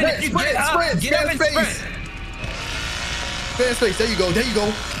 Brennan, if you Sprint, get up and space. Spam space. There you go.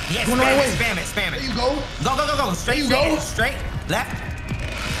 Yes, Going the right way. spam it. There you go. Go. Straight, straight, left.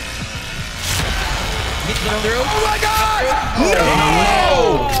 Get through. Oh my god!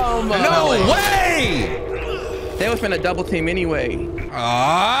 No way! They was finna double team anyway.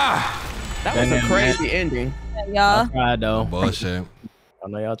 That was a crazy ending. Y'all. Tried though. Bullshit. I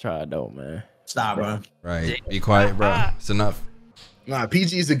know y'all tried though, man. Stop, bro. Right. Be quiet, bro. It's enough. Nah,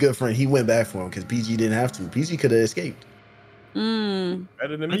 PG's a good friend. He went back for him because PG didn't have to. PG could have escaped. Better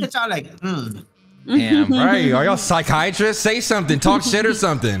than Look me. at y'all like, Damn, right. Are y'all psychiatrists? Say something. Talk shit or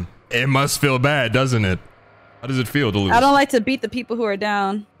something. It must feel bad, doesn't it? How does it feel to lose? I don't like to beat the people who are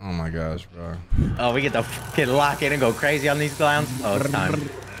down. Oh my gosh, bro. Oh, we get to fucking lock in and go crazy on these clowns. Oh, it's time.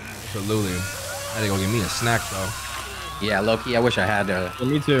 Absolutely. I had to go get me a snack though. Yeah, Loki, I wish I had to Yeah,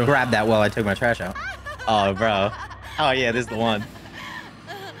 me too. grab that while I took my trash out. Oh, bro. Oh, yeah, this is the one.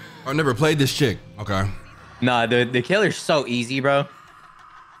 I've never played this chick. Okay. Nah, the killer's so easy, bro.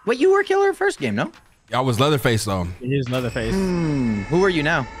 Wait, you were a killer first game, no? Yeah, I was Leatherface though. Here's another face. Who are you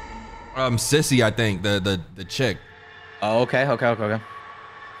now? Sissy, I think the chick. Oh, okay.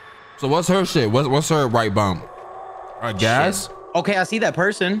 So what's her shit? What's her right bump? Gas? Okay, I see that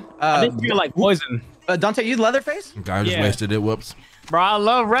person. I didn't feel like poison. Dante, you Leatherface? Okay, I just Yeah. wasted it. Whoops. Bro, I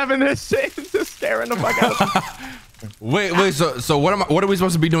love revving this shit. Just scaring the fuck out of me. Wait. So what are we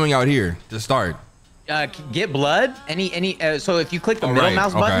supposed to be doing out here to start? Get blood. So if you click the middle right,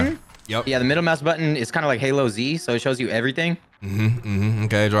 mouse okay. button. Yep. Yeah, the middle mouse button is kind of like Halo Z, so it shows you everything.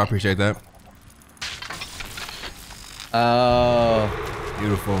 Okay, Joe, I appreciate that. Oh.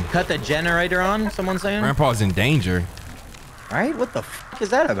 Beautiful. Cut the generator on, someone's saying? Grandpa's in danger. Right? What the fuck is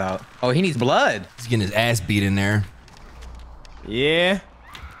that about? Oh, he needs blood. He's getting his ass beat in there. Yeah,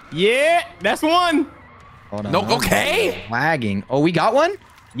 that's one. Hold on. No, okay. Lagging. Oh, we got one?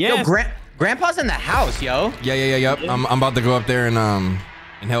 Yes. Yo, Grandpa's in the house, yo. Yep. I'm about to go up there and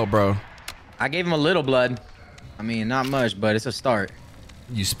help, bro. I gave him a little blood. I mean, not much, but it's a start.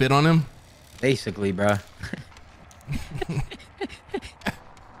 You spit on him? Basically, bro.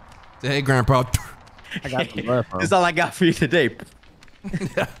 Say, hey, Grandpa. I got some blood from him. That's all I got for you today.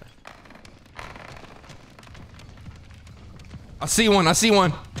 I see one.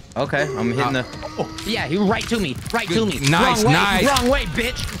 Okay, I'm hitting the. Oh, yeah, he right to me. Right to me. Nice, Wrong way, nice. Wrong way,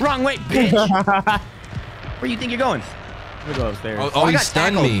 bitch. Wrong way, bitch. Where you think you're going? Let me go upstairs. Oh, I he got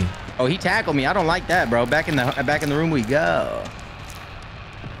stunned tackled. me. Oh, he tackled me. I don't like that, bro. Back in the room we go.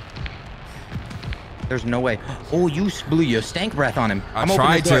 There's no way. Oh, you blew your stank breath on him. I I'm opening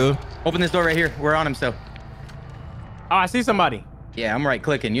tried this door. to. Open this door right here. We're on him still. Oh, I see somebody. Yeah, I'm right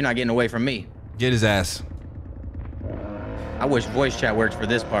clicking. You're not getting away from me. Get his ass. I wish voice chat worked for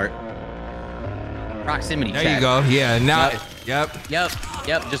this part. Proximity There chat. you go. Yeah, now. Yep. Yep.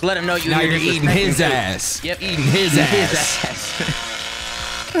 Just let him know you. Now here you're eating disrespecting his too. ass. Yep. Eating his ass.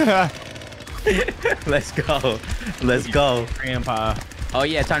 Let's go. Let's go. Grandpa. Oh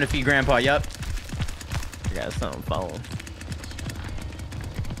yeah, time to feed Grandpa. Yep. I got something following.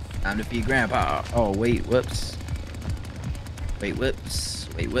 Time to feed Grandpa. Oh wait, whoops. Wait, whoops.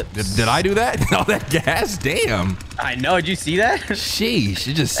 Did I do that? All that gas? Damn. I know. Did you see that? Sheesh.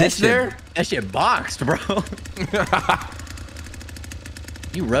 It just sits there? That shit boxed, bro.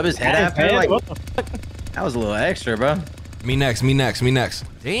 You rub his head after? Hey, Like, what the fuck? that was a little extra, bro. Me next.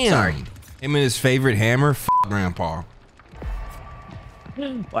 Damn. Sorry. Him and his favorite hammer. F Grandpa.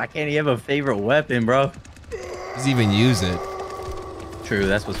 Why can't he have a favorite weapon, bro? Does he even use it? True,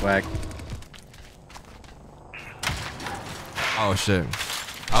 that's what's whack. Oh, shit.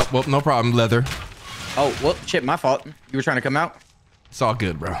 Oh, well, no problem, Leather. Oh, well, shit, my fault. You were trying to come out? It's all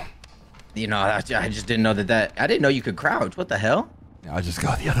good, bro. You know, I just didn't know that. I didn't know you could crouch. What the hell? Yeah, I just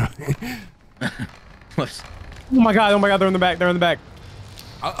got the other way. Whoops. Oh my god, they're in the back.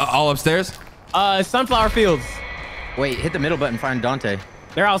 All upstairs? Sunflower fields. Wait, hit the middle button, find Dante.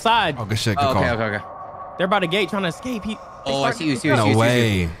 They're outside. Oh, good shit. Good Oh, okay, call. okay. They're by the gate trying to escape. Oh, I see you, No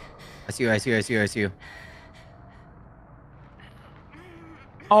way. I see you.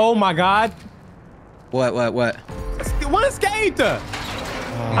 Oh my god. What? One escaped.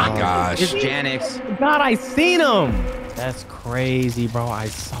 Oh, my gosh. It's Janix. God, I seen him. That's crazy, bro. I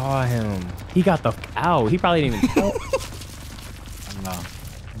saw him. He got the out. He probably didn't even.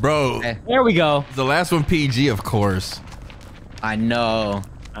 Bro, Hey. There we go. the last one PG, of course. I know.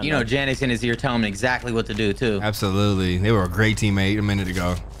 You know, Janix in his ear telling him exactly what to do, too. Absolutely. They were a great teammate a minute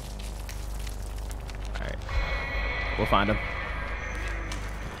ago. All right, we'll find him.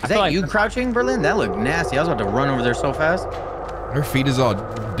 Is feel that like- you crouching, Berlin? That looked nasty. I was about to run over there so fast. Her feet is all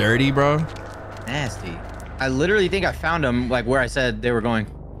dirty, bro. Nasty. I literally think I found them, like, where I said they were going.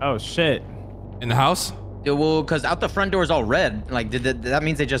 Oh shit. In the house? Yeah, well, because out the front door is all red. Like, that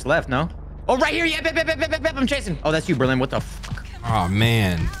means they just left, no? Oh, right here. Yeah, bip, I'm chasing. Oh, that's you, Berlin. What the fuck? Oh,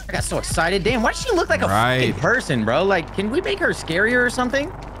 man. I got so excited. Damn, why does she look like a fucking person, bro? Like, can we make her scarier or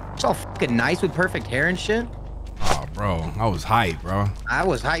something? She's all fucking nice with perfect hair and shit. Oh, bro. I was hyped, bro. I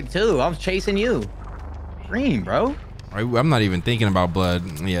was hyped, too. I was chasing you. Green, bro. Right, I'm not even thinking about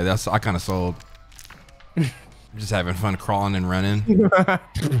blood. Yeah, I kind of sold. I'm just having fun crawling and running.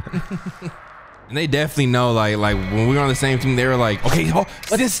 And they definitely know, like when we were on the same team, they were like, okay,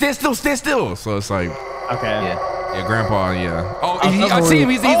 stand still. So it's like, Okay. Yeah. Grandpa, yeah. Oh, I see him.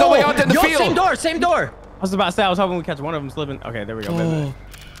 He's the way out in the Yo, field. Same door. I was about to say I was hoping we catch one of them slipping. Okay, there we go.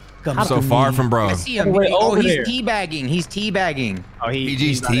 I'm so far from bro. I see him. Wait, Oh, over he's there. teabagging. He's teabagging. Oh,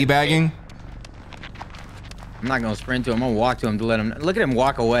 PG's teabagging. I'm not gonna sprint to him. I'm gonna walk to him to let him. Look at him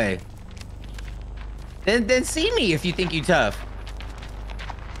walk away. Then see me if you think you tough.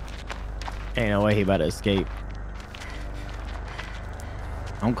 Ain't no way he about to escape.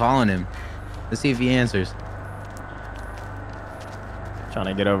 I'm calling him. Let's see if he answers. Trying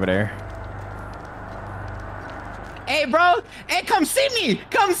to get over there. Hey, bro. Hey, come see me.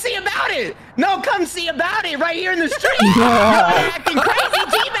 Come see about it. No, come see about it right here in the street. You're acting crazy,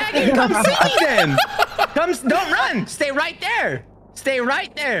 teabagging. Come see me then. Don't run. Stay right there. Stay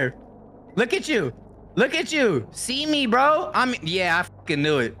right there. Look at you. Look at you. See me, bro. Yeah, I fucking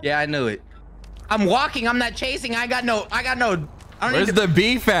knew it. Yeah, I knew it. I'm walking. I'm not chasing. I got no. I don't Where's need to. the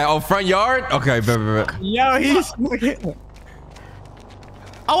beef at? Oh, front yard? Okay, bet. Yo, he's.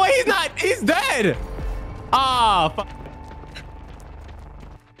 Oh wait, he's not. He's dead. Ah,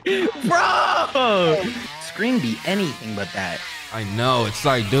 Bro! Scream be anything but that. I know. It's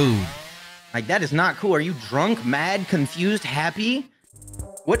like, dude. Like, that is not cool. Are you drunk, mad, confused, happy?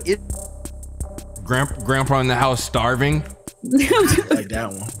 What is... Grandpa in the house starving. Like that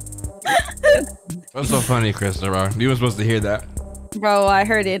one. What's so funny, Krista, bro? You were supposed to hear that. Bro, I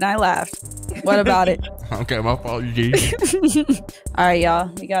heard it and I laughed. What about it? Okay, my fault, G. All right,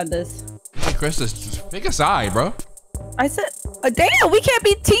 y'all. We got this. Hey, Krista, just pick a side, bro. I said, damn, we can't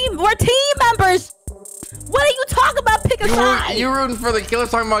be team. We're team members. What are you talking about? Pick a side. You rooting for the killers,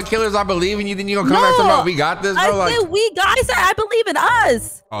 talking about killers. I believe in you. Then you gonna come back talking about we got this, bro? I said we got. I said I believe in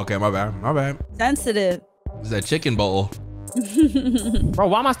us. Okay, my bad. My bad. Sensitive. It's that chicken bowl. Bro,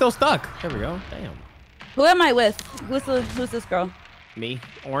 why am I still stuck? There we go. Damn. Who am I with? Who's this girl? Me.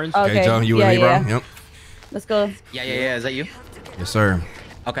 Orange. Okay, Joe, you with me, bro? Yep. Let's go. Yeah. Is that you? Yes, sir.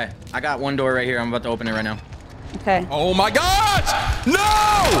 Okay. I got one door right here. I'm about to open it right now. Okay. Oh my gosh!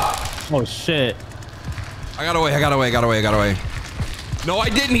 No! Oh shit. I got away. No, I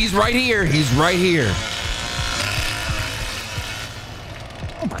didn't. He's right here. He's right here.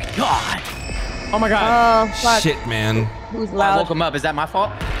 Oh my god. Oh my god. Oh fuck. Shit, man. Who's I loud? woke him up. Is that my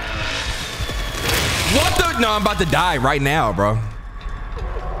fault? What the? No, I'm about to die right now, bro.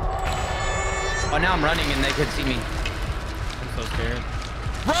 Oh, now I'm running and they could see me. I'm so scared.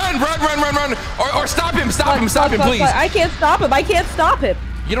 Run. Or stop him, Fuck, please. fuck. I can't stop him.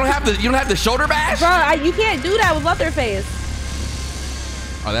 You don't have the shoulder bash? Bro, you can't do that with Leatherface.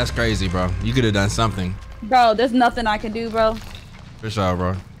 Oh, that's crazy, bro. You could have done something. Bro, there's nothing I can do, bro. For sure,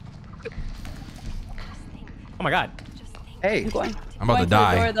 bro. Oh my god. Hey. I'm going. I'm about to Going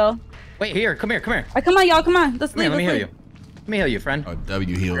die. the door, though. Wait, here. Come here. All right, come on, y'all. Come on. Let's Come here. leave. Let me heal you. Let me heal you, friend. Oh,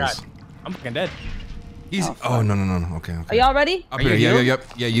 W heals. I'm fucking dead. He's. Oh, no. Okay. Are y'all ready? Up Are here. you Yeah, healed? yep.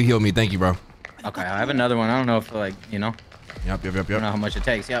 Yeah, you healed me. Thank you, bro. Okay, I have another one. I don't know if, like, you know. Yep. I don't know how much it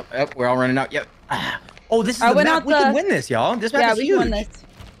takes. Yep. We're all running out. Yep. Oh, this is I the went map. out We the- can win this, y'all. This map Yeah, is we huge. won this.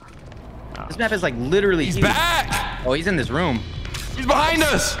 This map is like literally He's huge. back. Oh, he's in this room. He's behind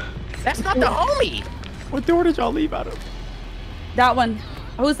us. That's not the homie. What door did y'all leave out of? That one.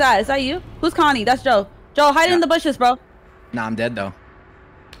 Who's that? Is that you? Who's Connie? That's Joe. Joe, hide in the bushes, bro. Nah, I'm dead though.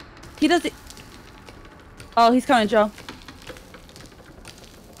 He does it. Oh, he's coming, Joe.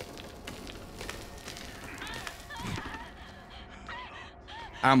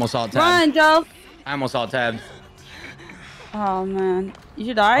 I almost all tabbed. Run, Joe. I almost all tabbed. Oh, man. Did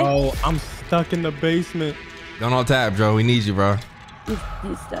you die? Oh, I'm stuck in the basement. Don't all tab, Joe. We need you, bro. He's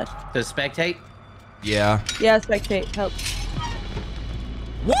dead. To spectate. Yeah. Yeah, spectate. Help.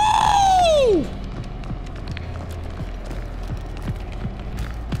 Woo!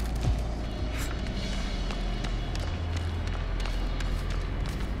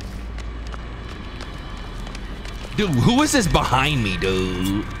 Dude, who is this behind me,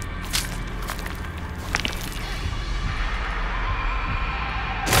 dude?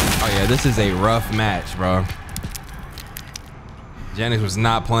 Oh yeah, this is a rough match, bro. Janice was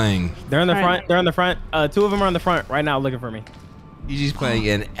not playing. They're in the All front. right. They're in the front. Two of them are in the front right now looking for me. He's playing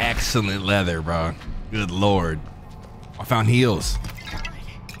an excellent leather, bro. Good lord. I found heals.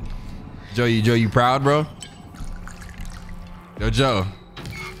 Joe, you proud, bro? Joe.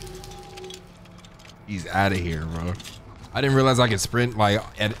 He's out of here, bro. I didn't realize I could sprint like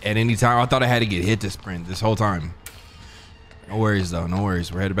at any time. I thought I had to get hit to sprint this whole time. No worries though, no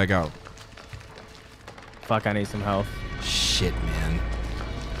worries. We're headed back out. Fuck, I need some health. Shit, man.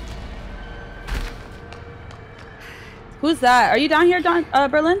 Who's that? Are you down here,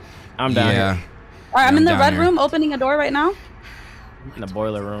 Berlin? I'm down Yeah. here. All right, I'm in the down red here. room opening a door right now. I'm in the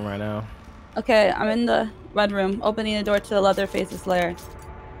boiler room right now. Okay, I'm in the red room opening the door to the Leatherface's lair.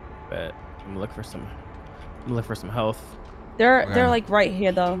 But I'm gonna look for some. I'm gonna look for some health. They're Okay. like right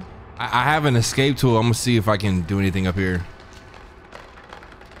here though. I have an escape tool. I'm gonna see if I can do anything up here.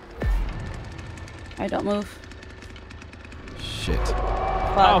 I don't move. Shit.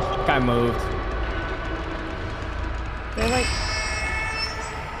 Oh, Fuck. fuck, I moved. They're like.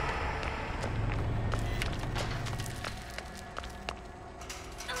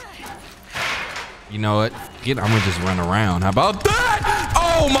 You know what? I'm gonna just run around. How about that?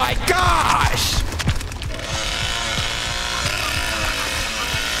 Oh my gosh!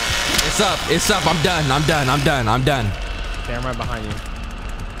 It's up. I'm done. Okay, I'm right behind you.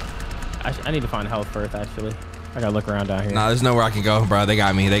 I need to find health first, actually. I gotta look around down here. Nah, there's nowhere I can go, bro. They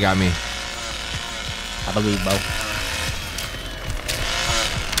got me. I believe, Bo.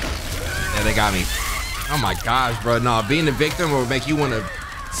 Yeah, they got me. Oh my gosh, bro. No, being the victim will make you wanna,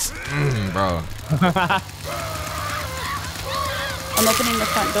 bro. I'm opening the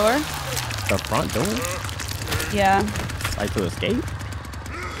front door. The front door? Yeah. Like to escape?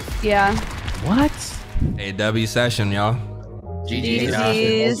 Yeah. What? Hey, W session, y'all.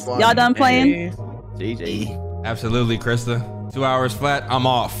 GG's. Y'all done playing? GG. Absolutely, Krista. 2 hours flat. I'm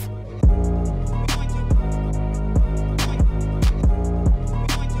off.